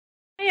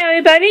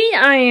everybody,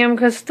 I am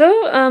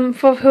Crystal.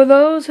 For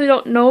those who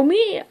don't know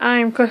me,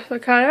 I'm Crystal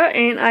Carter,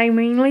 and I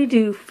mainly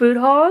do food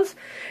hauls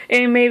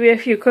and maybe a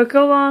few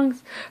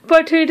cook-alongs.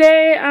 But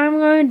today, I'm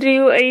going to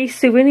do a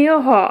souvenir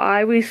haul.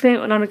 I recently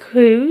went on a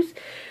cruise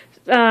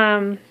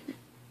that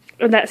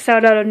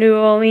sailed out of New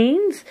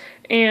Orleans,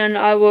 and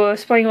I will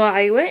explain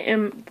why I went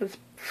and the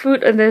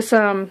food in this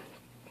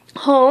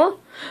haul.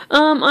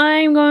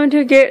 I'm going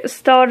to get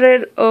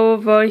started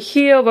over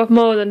here with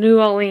more of the New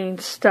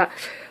Orleans stuff.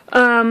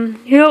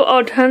 Here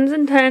are tons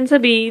and tons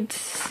of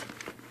beads.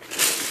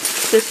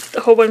 Just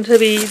a whole bunch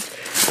of beads.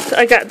 So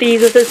I got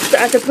these at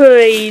the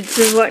parades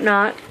and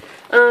whatnot.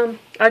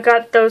 I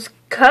got those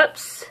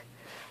cups.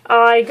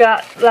 I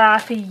got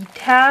Laffy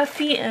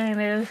Taffy in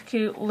this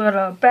cute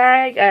little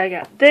bag. I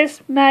got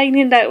this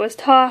magnet that was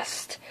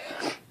tossed.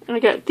 I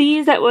got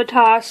these that were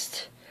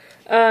tossed.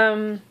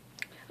 I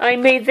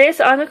made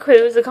this on a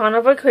cruise, the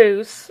Carnival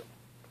cruise.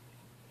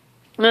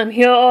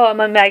 Here are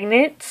my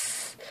magnets.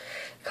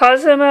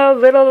 Cozumel,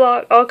 Little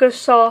Rock,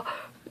 Arkansas,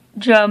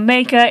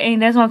 Jamaica,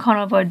 and there's my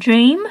Carnival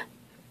Dream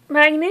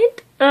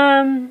magnet.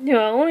 New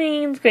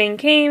Orleans, Green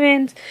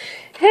Caymans.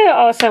 Here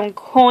are some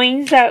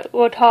coins that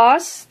were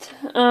tossed.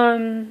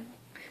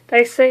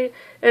 They say,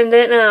 and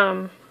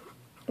then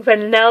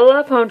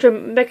vanilla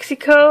from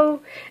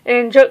Mexico,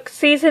 and jerk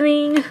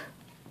seasoning,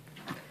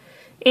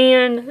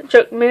 and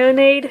jerk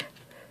marinade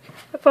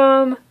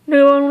from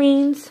New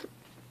Orleans.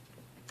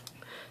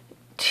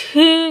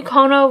 2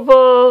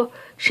 Carnival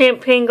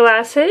champagne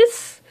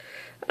glasses.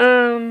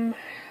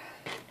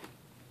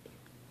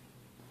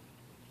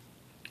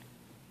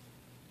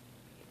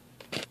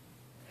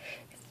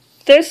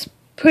 This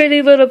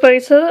pretty little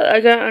bracelet I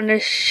got on the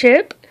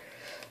ship.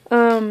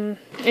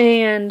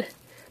 And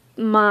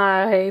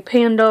my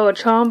Pandora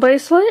charm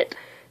bracelet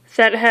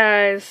that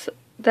has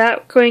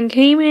that Green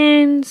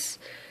Caymans,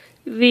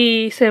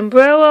 the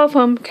sombrero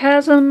from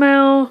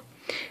Cozumel,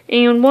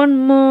 and one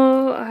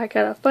more, I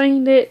gotta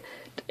find it,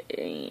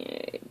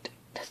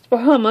 that's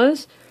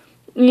Bahamas,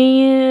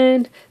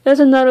 and there's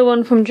another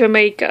one from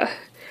Jamaica.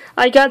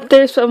 I got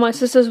this for my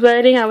sister's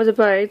wedding. I was a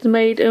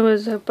bridesmaid. It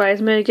was a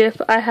bridesmaid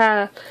gift.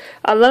 I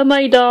love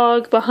my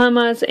dog,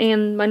 Bahamas,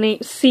 and my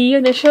name C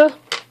initial.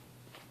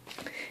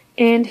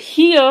 And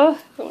here, I'm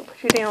gonna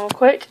put you down real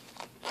quick.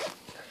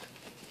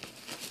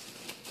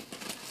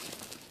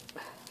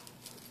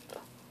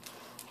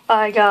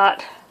 I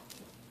got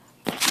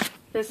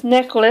this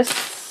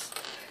necklace.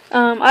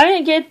 I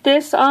didn't get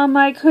this on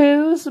my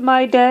cruise.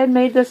 My dad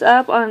made this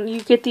up on, you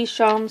get these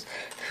charms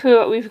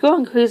for, if you go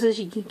on cruises,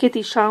 you can get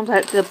these charms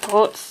at the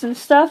ports and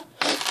stuff.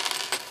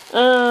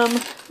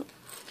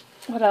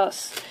 What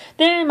else?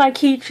 Then my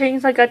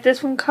keychains, I got this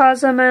from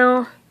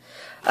Cozumel.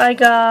 I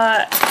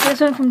got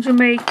this one from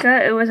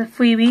Jamaica, it was a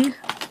freebie.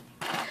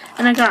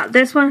 And I got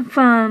this one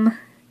from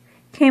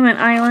Cayman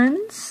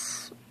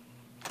Islands.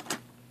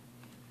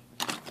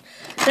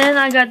 Then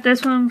I got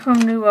this one from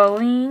New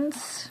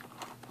Orleans.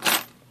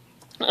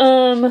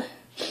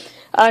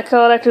 I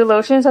collected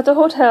lotions at the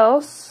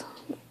hotels.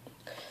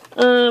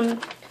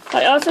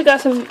 I also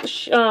got some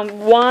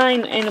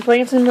wine in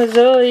Branson,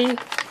 Missouri,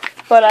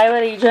 but I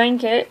already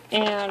drank it,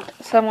 and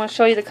so I'm going to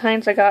show you the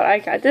kinds I got. I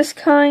got this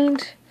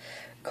kind,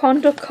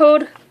 Conto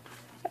Code,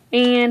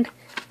 and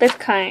this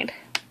kind.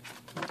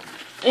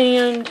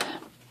 And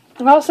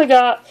I also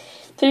got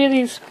 3 of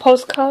these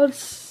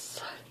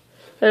postcards,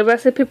 the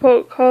recipe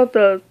called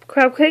the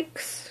crab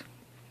cakes.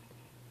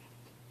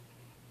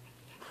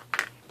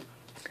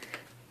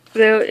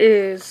 There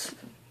is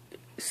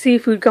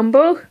seafood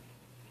gumbo.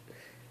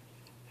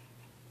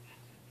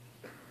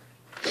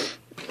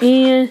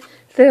 And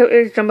there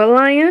is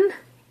jambalaya.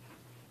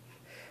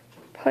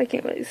 Probably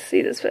can't really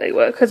see this very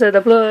well because of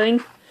the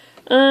blurring.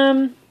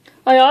 I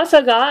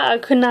also got, I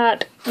could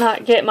not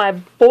get my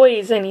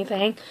boys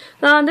anything.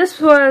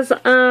 This was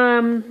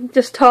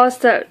just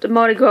tossed at the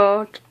Mardi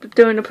Gras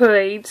during the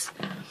parades.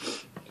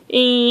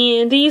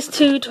 And these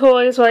 2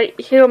 toys right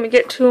here, let me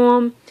get to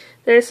them.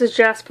 This is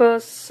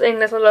Jasper's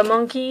and this little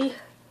monkey.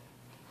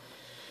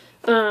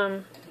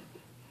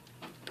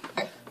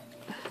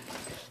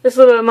 This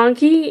little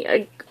monkey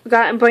I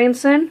got in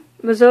Branson,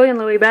 Missouri on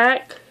the way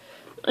back.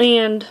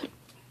 And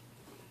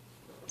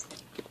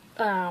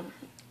the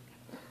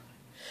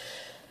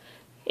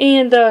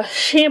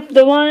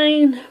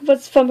wine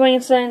was from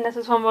Branson. This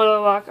is from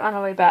Little Rock on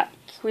the way back.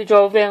 We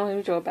drove in and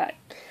we drove back.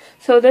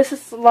 So this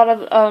is a lot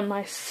of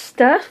my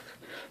stuff.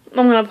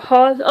 I'm gonna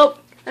pause. Oh,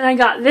 and I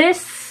got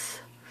this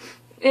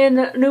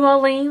in New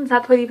Orleans,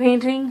 that pretty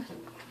painting.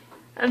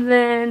 And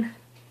then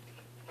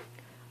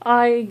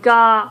I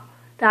got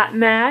that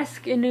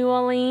mask in New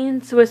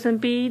Orleans with some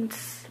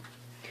beads.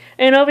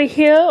 And over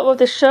here with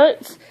the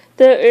shirts,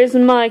 there is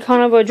my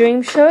Carnival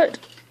Dream shirt.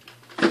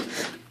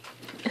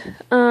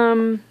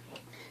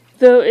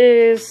 There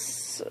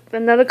is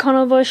another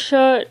Carnival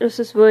shirt. This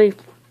is really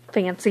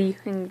fancy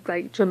and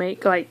like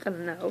Jamaica, like, I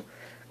don't know,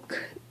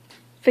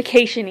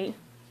 vacation-y.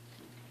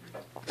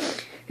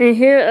 And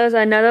here is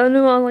another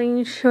New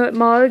Orleans shirt,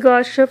 Mardi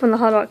Gras shirt from the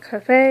Hard Rock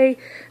Cafe,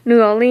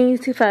 New Orleans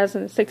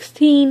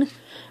 2016.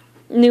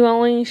 New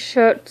Orleans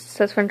shirt.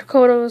 Says French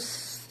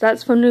Cotos.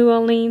 That's from New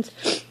Orleans.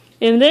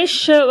 And this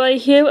shirt right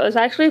here was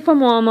actually from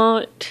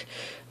Walmart.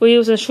 We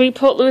was in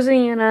Shreveport,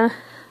 Louisiana.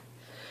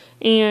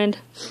 And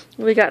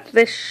we got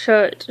this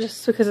shirt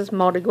just because it's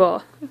Mardi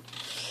Gras.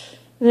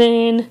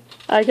 Then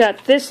I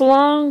got this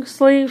long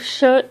sleeve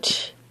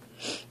shirt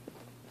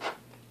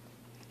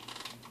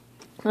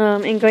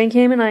in Grand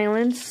Cayman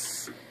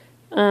Islands.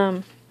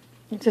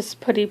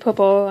 Just pretty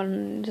purple,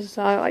 and just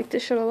I like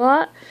this shirt a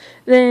lot.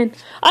 Then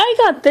I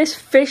got this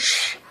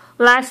fish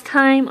last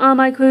time on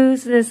my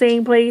cruise in the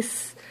same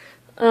place.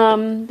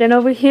 Then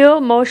over here,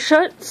 more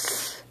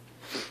shirts.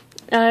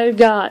 I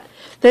got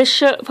this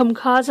shirt from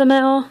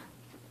Cozumel.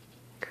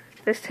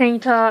 This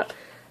tank top,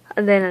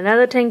 and then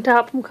another tank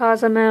top from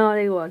Cozumel.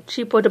 They were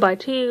cheaper to buy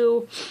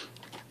too.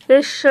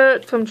 This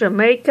shirt from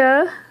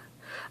Jamaica.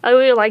 I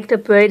really like the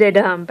braided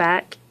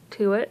back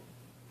to it.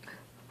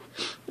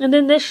 And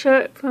then this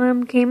shirt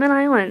from Cayman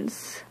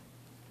Islands.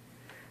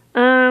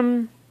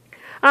 I'm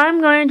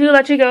going to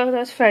let you go.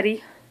 That's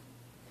Freddie.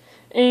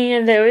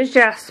 And there is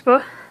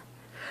Jasper.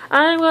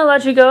 I'm going to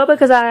let you go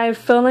because I have a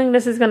feeling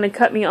this is going to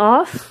cut me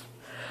off.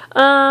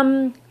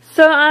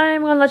 So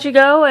I'm going to let you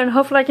go, and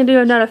hopefully I can do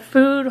another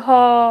food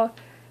haul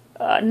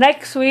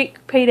next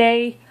week,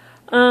 payday.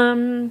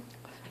 And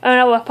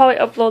I will probably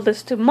upload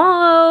this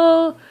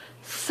tomorrow.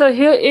 So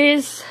here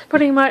is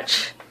pretty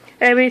much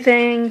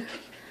everything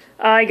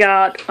I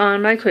got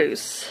on my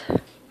cruise.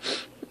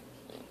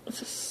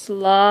 It's a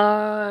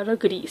lot of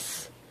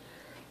goodies.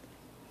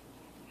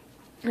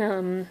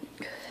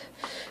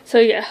 So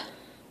yeah.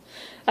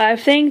 I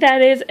think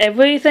that is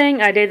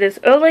everything. I did this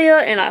earlier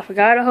and I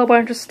forgot a whole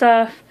bunch of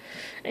stuff.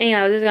 And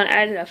I was just gonna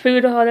add a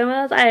food haul.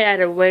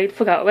 I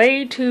forgot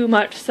way too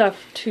much stuff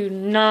to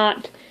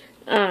not,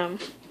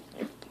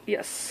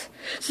 yes.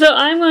 So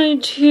I'm going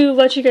to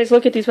let you guys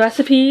look at these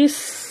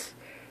recipes.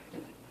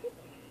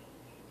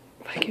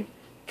 If I can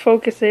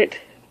focus it.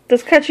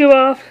 Does cut you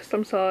off?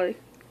 I'm sorry.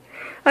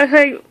 I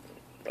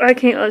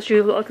can't let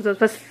you look at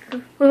those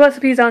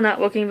recipes are not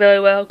working very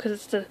well because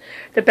it's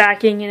the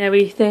backing and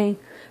everything.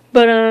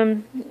 But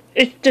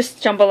it's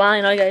just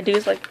jambalaya. All you gotta do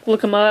is like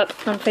look them up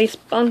on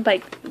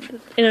like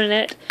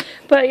internet.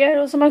 But yeah,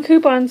 those are my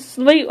coupons.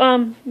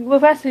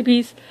 With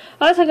recipes.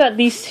 I also got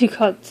these two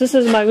cards. This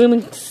is my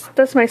room.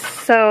 That's my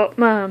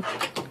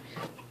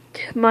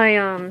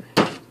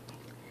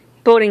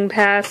boarding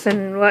pass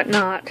and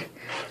whatnot.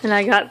 And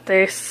I got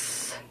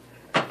this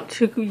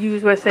to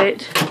use with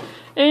it.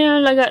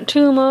 And I got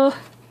two more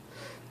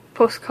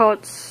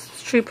postcards.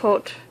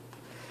 Shreveport,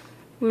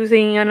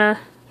 Louisiana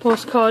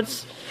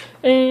postcards.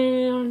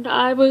 And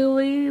I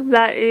believe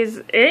that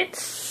is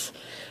it.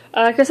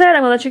 Like I said, I'm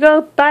gonna let you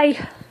go.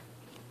 Bye.